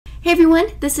Hey everyone,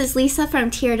 this is Lisa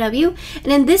from TRW,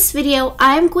 and in this video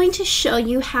I'm going to show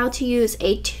you how to use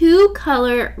a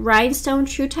two-color Rhinestone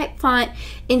TrueType font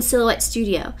in Silhouette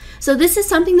Studio. So this is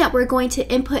something that we're going to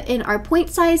input in our point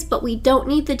size, but we don't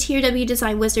need the TRW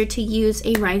Design Wizard to use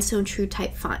a Rhinestone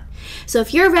TrueType font. So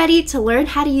if you're ready to learn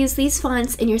how to use these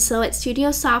fonts in your Silhouette Studio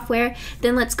software,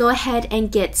 then let's go ahead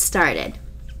and get started.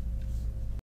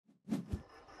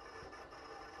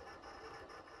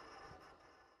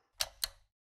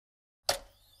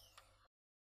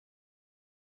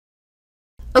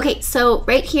 Okay, so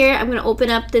right here, I'm going to open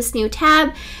up this new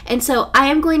tab, and so I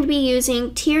am going to be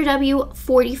using TRW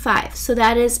 45. So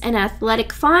that is an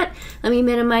athletic font. Let me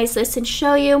minimize this and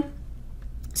show you.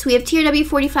 So we have TRW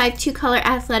 45 two-color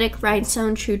athletic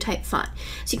Rhinestone TrueType font.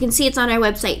 So you can see it's on our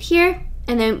website here,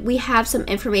 and then we have some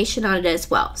information on it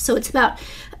as well. So it's about,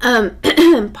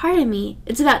 pardon me,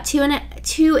 it's about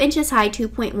 2 inches high,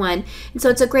 2.1, and so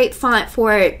it's a great font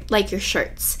for like your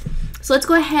shirts. So let's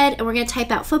go ahead and we're going to type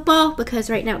out football because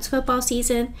right now it's football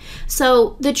season.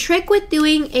 So the trick with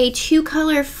doing a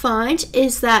two-color font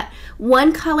is that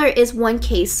one color is one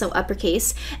case, so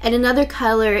uppercase, and another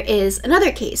color is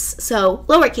another case, so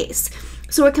lowercase.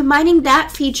 So we're combining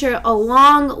that feature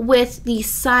along with the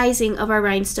sizing of our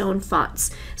Rhinestone fonts.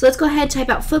 So let's go ahead and type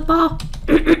out football.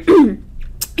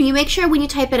 And you make sure when you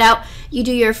type it out, you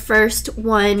do your first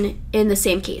one in the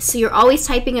same case. So you're always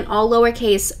typing in all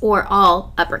lowercase or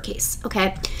all uppercase,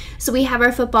 okay? So we have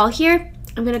our football here.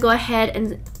 I'm gonna go ahead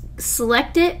and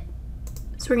select it.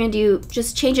 So we're gonna do,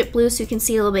 just change it blue so you can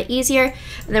see a little bit easier.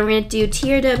 And then we're gonna do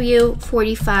TRW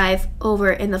 45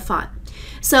 over in the font.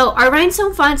 So our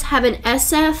Rhinestone fonts have an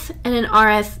SF and an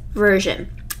RF version.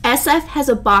 SF has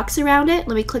a box around it.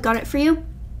 Let me click on it for you.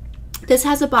 This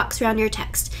has a box around your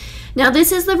text. Now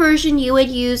this is the version you would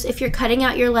use if you're cutting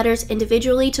out your letters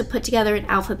individually to put together an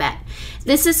alphabet.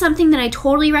 This is something that I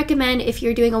totally recommend if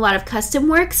you're doing a lot of custom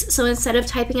works. So instead of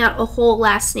typing out a whole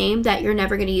last name that you're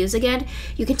never going to use again,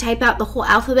 you can type out the whole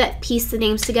alphabet, piece the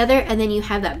names together, and then you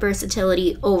have that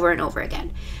versatility over and over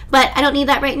again. But I don't need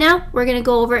that right now. We're going to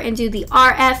go over and do the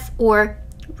RF or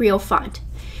real font.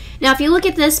 Now if you look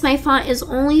at this, my font is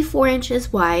only 4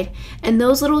 inches wide, and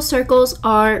those little circles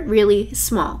are really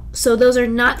small. So those are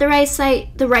not the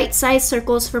right size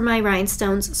circles for my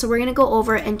rhinestones. So we're gonna go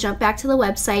over and jump back to the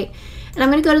website, and I'm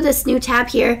gonna go to this new tab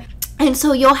here. And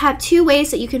so you'll have two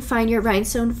ways that you can find your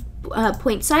rhinestone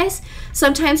point size.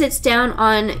 Sometimes it's down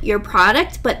on your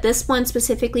product, but this one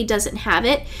specifically doesn't have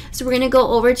it. So we're gonna go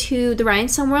over to the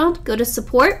Rhinestone world, go to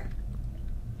support.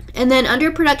 And then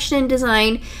under production and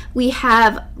design, we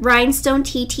have Rhinestone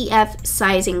TTF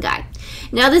sizing guide.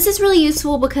 Now this is really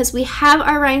useful because we have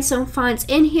our Rhinestone fonts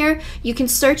in here. You can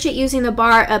search it using the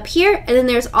bar up here, and then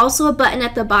there's also a button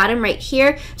at the bottom right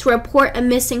here to report a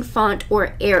missing font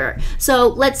or error. So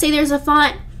let's say there's a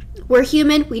font, we're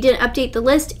human, we didn't update the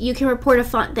list, you can report a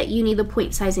font that you need the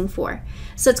point sizing for.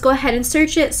 So let's go ahead and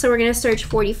search it. So we're gonna search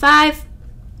 45.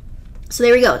 So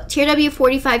there we go, TRW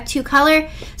 45 two color.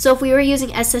 So if we were using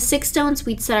SS6 stones,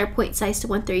 we'd set our point size to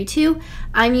 132.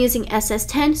 I'm using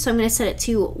SS10, so I'm gonna set it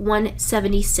to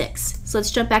 176. So let's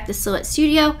jump back to Silhouette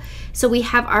Studio. So we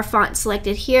have our font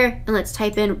selected here, and let's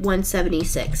type in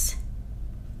 176.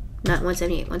 Not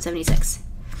 178, 176.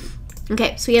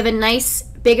 Okay, so we have a nice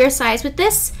bigger size with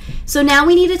this. So now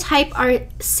we need to type our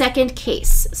second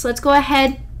case. So let's go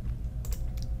ahead,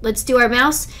 let's do our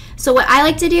mouse. So what I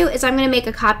like to do is I'm going to make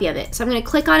a copy of it. So I'm going to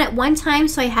click on it one time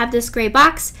so I have this gray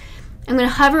box. I'm going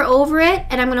to hover over it,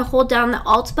 and I'm going to hold down the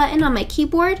Alt button on my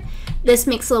keyboard. This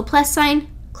makes a little plus sign,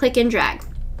 click and drag.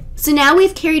 So now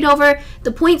we've carried over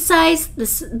the point size,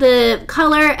 the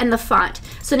color, and the font.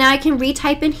 So now I can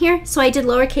retype in here. So I did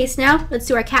lowercase now. Let's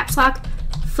do our caps lock,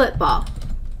 football.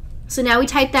 So now we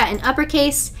type that in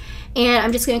uppercase, and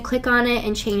I'm just going to click on it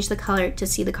and change the color to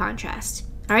see the contrast.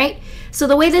 All right, so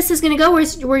the way this is going to go,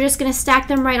 we're just going to stack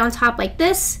them right on top like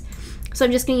this. So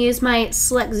I'm just going to use my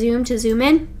select zoom to zoom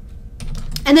in.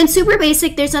 And then super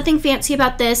basic, there's nothing fancy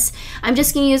about this. I'm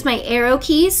just going to use my arrow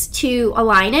keys to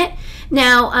align it.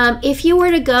 Now, if you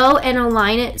were to go and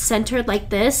align it centered like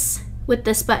this with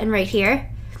this button right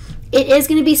here, it is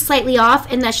going to be slightly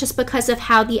off, and that's just because of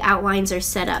how the outlines are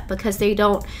set up, because they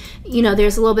don't, you know,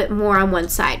 there's a little bit more on one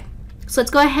side. So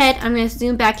let's go ahead, I'm going to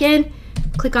zoom back in.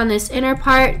 Click on this inner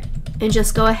part and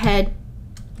just go ahead,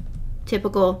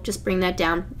 typical, just bring that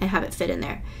down and have it fit in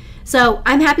there. So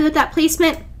I'm happy with that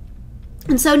placement.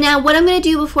 And so now what I'm going to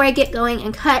do before I get going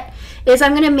and cut is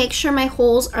I'm going to make sure my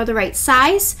holes are the right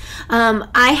size.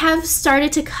 I have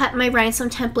started to cut my rhinestone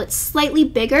templates slightly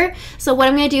bigger. So what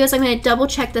I'm going to do is I'm going to double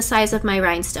check the size of my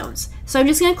rhinestones. So I'm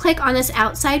just going to click on this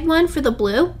outside one for the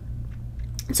blue.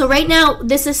 So right now,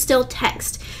 this is still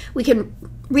text. We can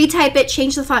retype it,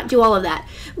 change the font, do all of that.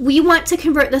 We want to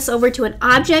convert this over to an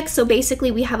object. So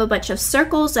basically we have a bunch of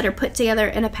circles that are put together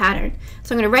in a pattern.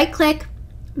 So I'm going to right click,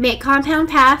 make compound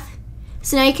path.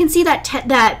 So now you can see that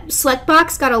that select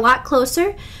box got a lot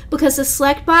closer because the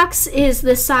select box is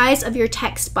the size of your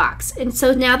text box. And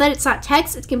so now that it's not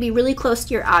text, it's going to be really close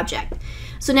to your object.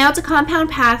 So now it's a compound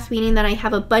path, meaning that I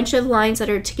have a bunch of lines that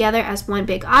are together as one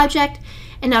big object.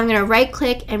 And now I'm going to right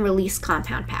click and release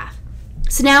compound path.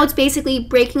 So now it's basically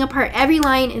breaking apart every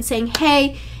line and saying,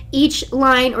 hey, each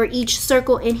line or each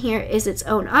circle in here is its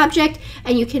own object.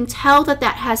 And you can tell that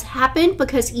that has happened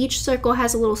because each circle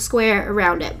has a little square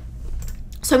around it.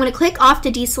 So I'm going to click off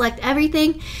to deselect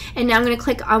everything. And now I'm going to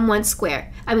click on one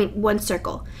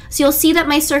circle. So you'll see that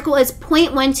my circle is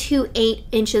 0.128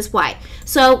 inches wide.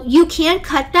 So you can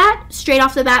cut that straight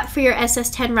off the bat for your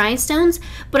SS10 rhinestones,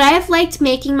 but I have liked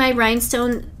making my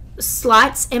rhinestone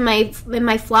slots in my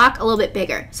flock a little bit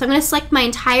bigger. So I'm going to select my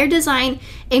entire design,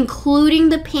 including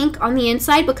the pink on the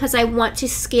inside, because I want to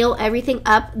scale everything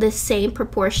up the same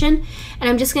proportion. And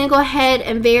I'm just going to go ahead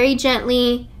and very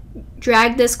gently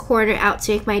drag this corner out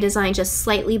to make my design just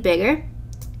slightly bigger.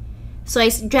 So I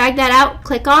drag that out,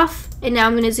 click off, and now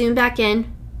I'm going to zoom back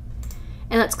in,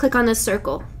 and let's click on this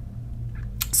circle.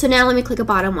 So now let me click a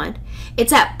bottom one.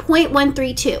 It's at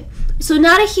 0.132. So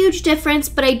not a huge difference,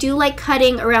 but I do like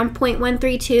cutting around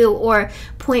 0.132 or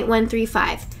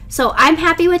 0.135. So I'm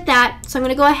happy with that. So I'm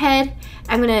going to go ahead,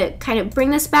 I'm going to kind of bring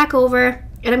this back over,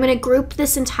 and I'm going to group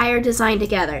this entire design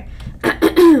together.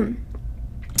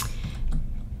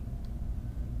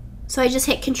 So I just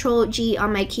hit Control G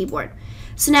on my keyboard.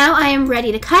 So now I am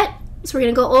ready to cut. So we're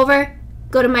going to go over,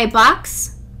 go to my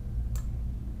box.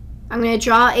 I'm going to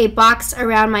draw a box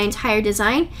around my entire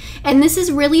design. And this is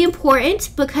really important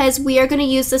because we are going to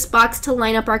use this box to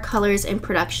line up our colors in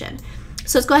production.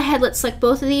 So let's go ahead, let's select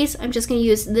both of these. I'm just going to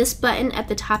use this button at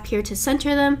the top here to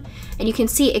center them. And you can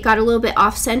see it got a little bit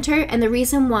off center. And the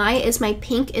reason why is my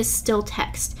pink is still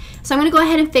text. So I'm going to go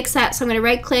ahead and fix that. So I'm going to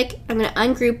right click, I'm going to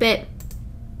ungroup it.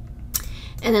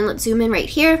 And then let's zoom in right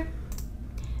here.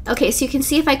 Okay, so you can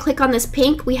see if I click on this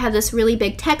pink, we have this really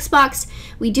big text box.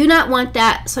 We do not want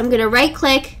that, so I'm going to right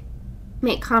click,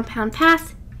 make compound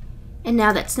path, and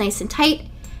now that's nice and tight.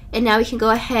 And now we can go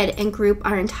ahead and group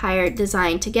our entire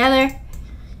design together.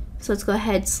 So let's go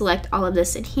ahead, select all of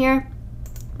this in here,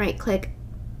 right click,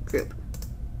 group.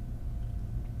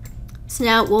 So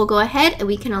now we'll go ahead and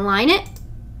we can align it.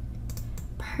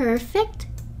 Perfect.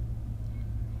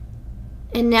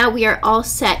 And now we are all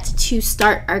set to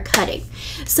start our cutting.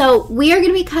 So we are going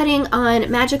to be cutting on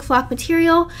Magic Flock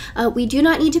material. We do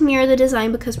not need to mirror the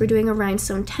design because we're doing a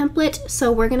rhinestone template.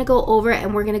 So we're going to go over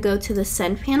and we're going to go to the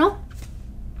send panel.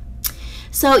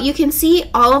 So you can see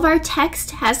all of our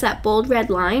text has that bold red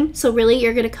line. So really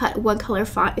you're going to cut one color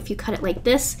font if you cut it like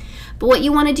this. But what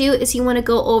you want to do is you want to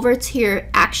go over to your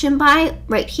action by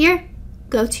right here,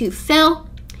 go to fill,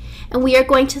 and we are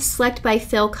going to select by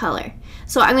fill color.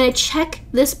 So I'm going to check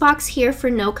this box here for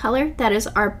no color. That is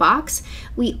our box.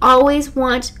 We always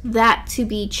want that to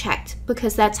be checked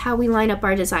because that's how we line up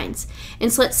our designs. And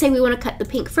so let's say we want to cut the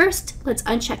pink first. Let's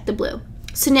uncheck the blue.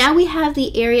 So now we have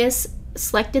the areas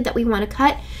selected that we want to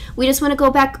cut. We just want to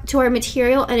go back to our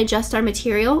material and adjust our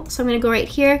material. So I'm going to go right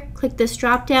here, click this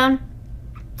drop down.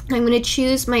 I'm going to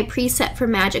choose my preset for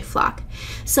Magic Flock.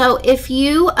 So if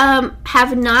you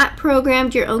have not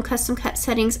programmed your own custom cut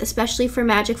settings, especially for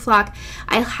Magic Flock,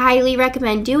 I highly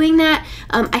recommend doing that.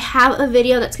 I have a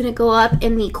video that's going to go up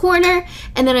in the corner,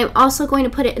 and then I'm also going to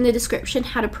put it in the description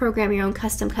how to program your own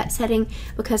custom cut setting,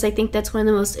 because I think that's one of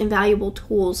the most invaluable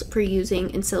tools for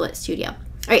using in Silhouette Studio. All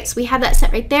right, so we have that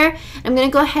set right there. I'm going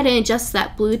to go ahead and adjust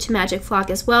that blue to Magic Flock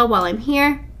as well while I'm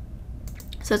here.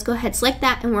 So let's go ahead, select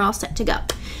that, and we're all set to go.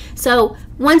 So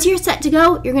once you're set to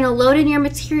go, you're going to load in your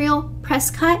material,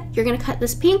 press cut, you're going to cut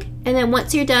this pink, and then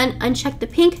once you're done, uncheck the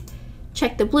pink,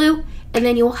 check the blue, and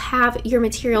then you'll have your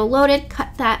material loaded,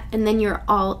 cut that, and then you're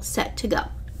all set to go.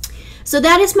 So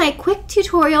that is my quick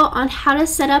tutorial on how to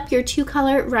set up your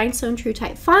 2-color Rhinestone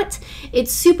TrueType font.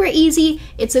 It's super easy,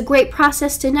 it's a great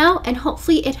process to know, and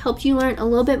hopefully it helped you learn a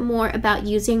little bit more about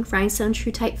using Rhinestone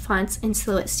TrueType fonts in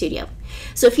Silhouette Studio.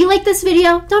 So if you like this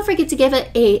video, don't forget to give it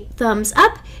a thumbs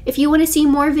up. If you want to see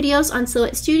more videos on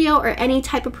Silhouette Studio or any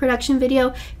type of production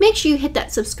video, make sure you hit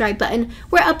that subscribe button.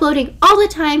 We're uploading all the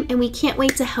time and we can't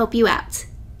wait to help you out.